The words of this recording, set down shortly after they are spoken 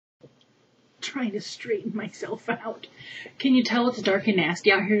trying to straighten myself out. Can you tell it's dark and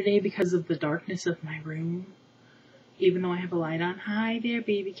nasty out here today because of the darkness of my room? Even though I have a light on. Hi there,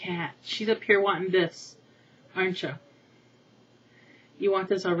 baby cat. She's up here wanting this, aren't you? You want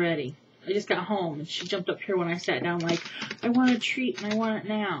this already. I just got home and she jumped up here when I sat down like, I want a treat and I want it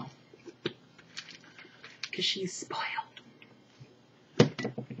now. Because she's spoiled.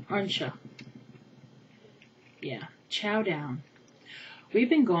 Aren't you? Yeah. Chow down. We've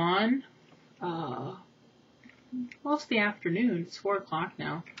been gone most of the afternoon. It's 4 o'clock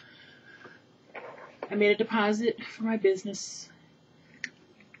now. I made a deposit for my business.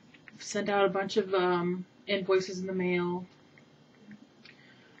 Sent out a bunch of invoices in the mail.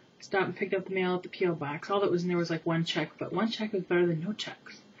 Stopped and picked up the mail at the P.O. box. All that was in there was like one check, but one check was better than no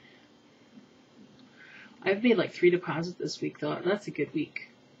checks. I've made like 3 deposits this week, though. That's a good week.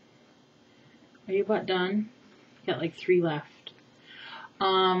 Are you about done? Got like 3 left.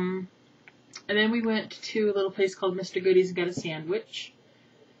 And then we went to a little place called Mr. Goodies and got a sandwich.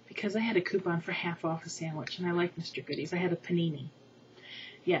 Because I had a coupon for half off a sandwich, and I like Mr. Goodies. I had a panini.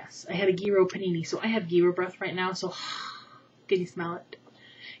 Yes, I had a gyro panini. So I have gyro breath right now, so can you smell it?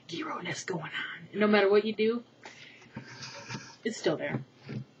 Gyro-ness going on. No matter what you do, it's still there.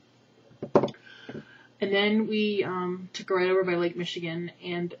 And then we took a ride over by Lake Michigan,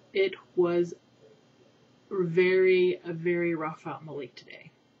 and it was very, very rough out in the lake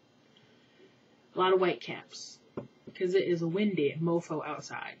today. A lot of whitecaps, because it is a windy mofo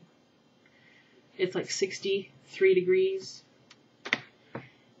outside. It's like 63 degrees,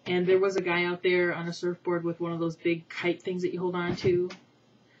 and there was a guy out there on a surfboard with one of those big kite things that you hold on to.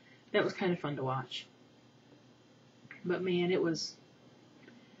 That was kind of fun to watch. But man, it was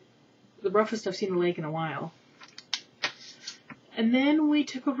the roughest I've seen the lake in a while. And then we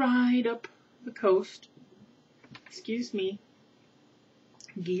took a ride up the coast. Excuse me.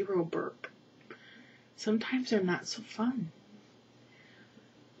 Gyro burp. Sometimes they're not so fun.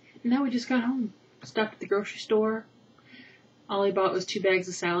 Now we just got home. Stopped at the grocery store. All I bought was 2 bags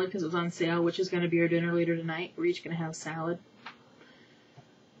of salad because it was on sale, which is going to be our dinner later tonight. We're each going to have salad.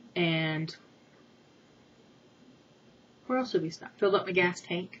 And where else did we stop? Filled up my gas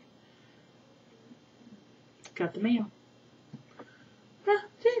tank. Got the mail.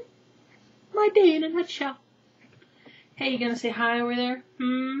 That's it. My day in a nutshell. Hey, you gonna say hi over there?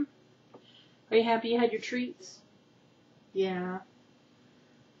 Are you happy you had your treats? Yeah.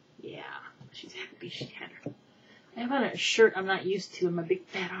 Yeah. She's happy she had her. I have on a shirt I'm not used to and my big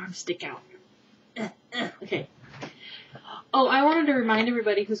fat arms stick out. Okay. Oh, I wanted to remind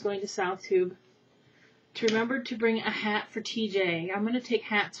everybody who's going to South Tube to remember to bring a hat for TJ. I'm going to take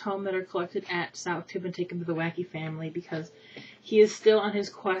hats home that are collected at South Tube and take them to the Wacky family because he is still on his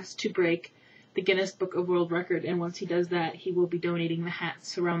quest to break the Guinness Book of World Record. And once he does that, he will be donating the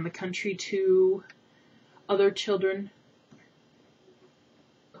hats around the country to other children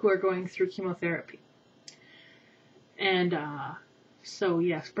who are going through chemotherapy. And so,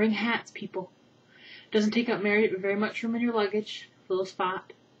 yes, bring hats, people. Doesn't take up very much room in your luggage. Little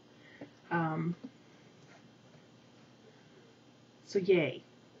spot. So yay.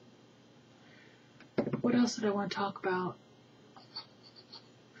 What else did I want to talk about?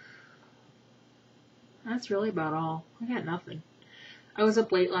 That's really about all. I got nothing. I was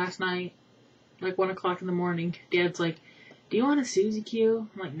up late last night, like 1 o'clock in the morning. Dad's like, do you want a Suzy Q?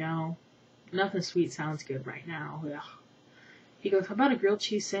 I'm like, no. Nothing sweet sounds good right now. Ugh. He goes, how about a grilled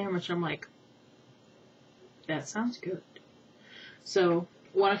cheese sandwich? I'm like, that sounds good. So,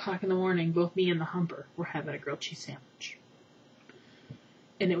 1 o'clock in the morning, both me and the Humper were having a grilled cheese sandwich.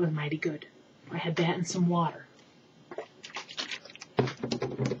 And it was mighty good. I had that and some water.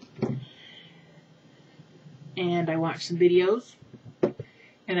 And I watched some videos.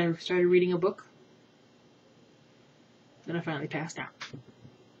 And I started reading a book. Then I finally passed out.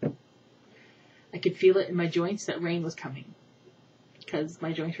 I could feel it in my joints that rain was coming. Because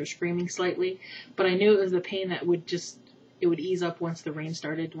my joints were screaming slightly. But I knew it was the pain that would it would ease up once the rain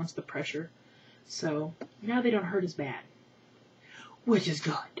started, once the pressure. So, now they don't hurt as bad. Which is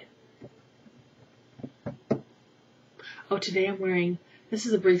good. Oh, today I'm wearing, this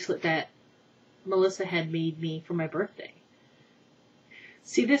is a bracelet that Melissa had made me for my birthday.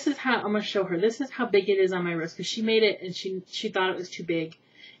 See, this is how, I'm going to show her. This is how big it is on my wrist. Because she made it and she thought it was too big.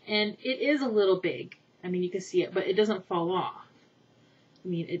 And it is a little big. I mean, you can see it, but it doesn't fall off. I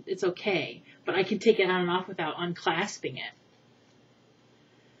mean, it's okay. But I can take it on and off without unclasping it.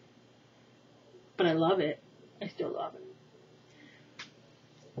 But I love it. I still love it.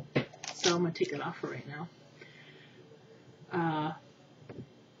 So I'm going to take it off for right now.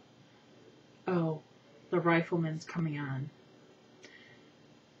 Oh, the Rifleman's coming on.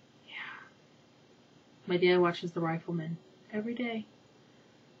 Yeah. My dad watches The Rifleman every day.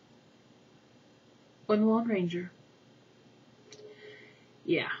 Or The Lone Ranger.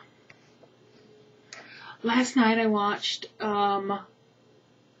 Yeah. Last night I watched, I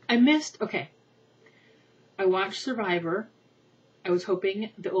watched Survivor. I was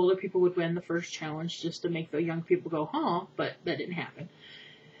hoping the older people would win the first challenge just to make the young people go, huh, but that didn't happen.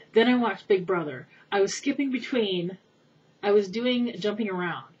 Then I watched Big Brother. I was skipping between, jumping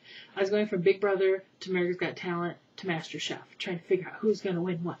around. I was going from Big Brother to America's Got Talent to MasterChef, trying to figure out who's going to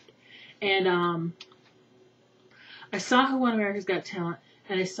win what. And I saw who won America's Got Talent,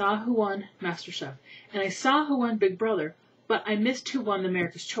 and I saw who won MasterChef, and I saw who won Big Brother, but I missed who won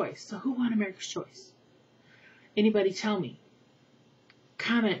America's Choice. So who won America's Choice? Anybody tell me?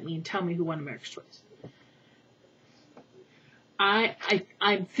 Comment me and tell me who won America's Choice.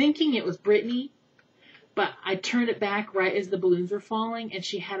 I'm thinking it was Brittany, but I turned it back right as the balloons were falling, and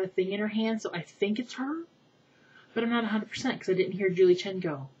she had a thing in her hand, so I think it's her. But I'm not 100% because I didn't hear Julie Chen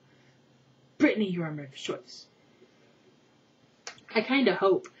go, Brittany, you're America's Choice. I kind of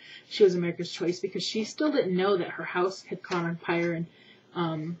hope she was America's Choice because she still didn't know that her house had caught on fire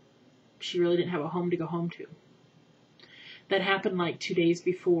and she really didn't have a home to go home to. That happened like 2 days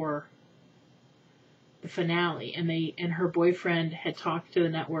before the finale, and her boyfriend had talked to the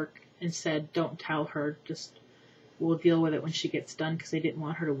network and said, don't tell her, just we'll deal with it when she gets done, because they didn't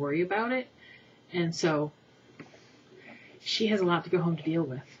want her to worry about it. And so she has a lot to go home to deal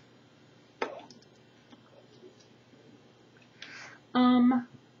with.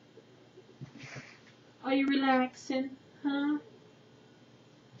 Are you relaxing? Huh? You're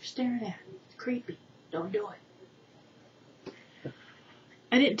staring at it. It's creepy. Don't do it.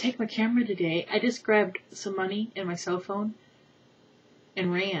 I didn't take my camera today. I just grabbed some money in my cell phone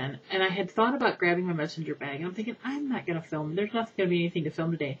and ran. And I had thought about grabbing my messenger bag. And I'm thinking, I'm not going to film. There's not going to be anything to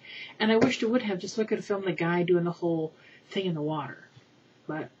film today. And I wished it would have, just so I could have filmed the guy doing the whole thing in the water.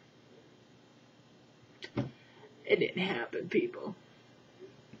 But it didn't happen, people.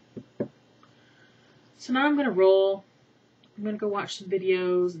 So now I'm going to roll. I'm going to go watch some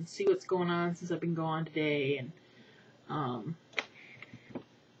videos and see what's going on since I've been gone today. And,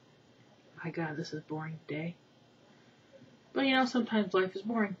 my God, this is a boring day. But, you know, sometimes life is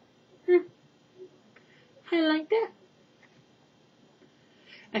boring. I like that.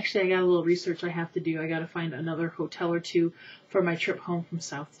 Actually, I got a little research I have to do. I got to find another hotel or two for my trip home from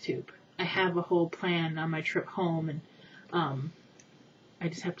South Tube. I have a whole plan on my trip home, and I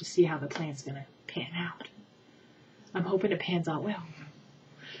just have to see how the plan's going to pan out. I'm hoping it pans out well.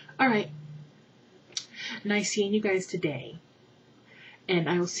 Alright. Nice seeing you guys today. And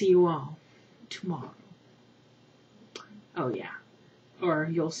I will see you all tomorrow. Oh, yeah. Or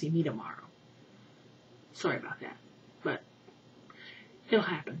you'll see me tomorrow. Sorry about that. But it'll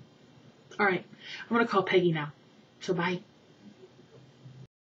happen. Alright. I'm going to call Peggy now. So bye.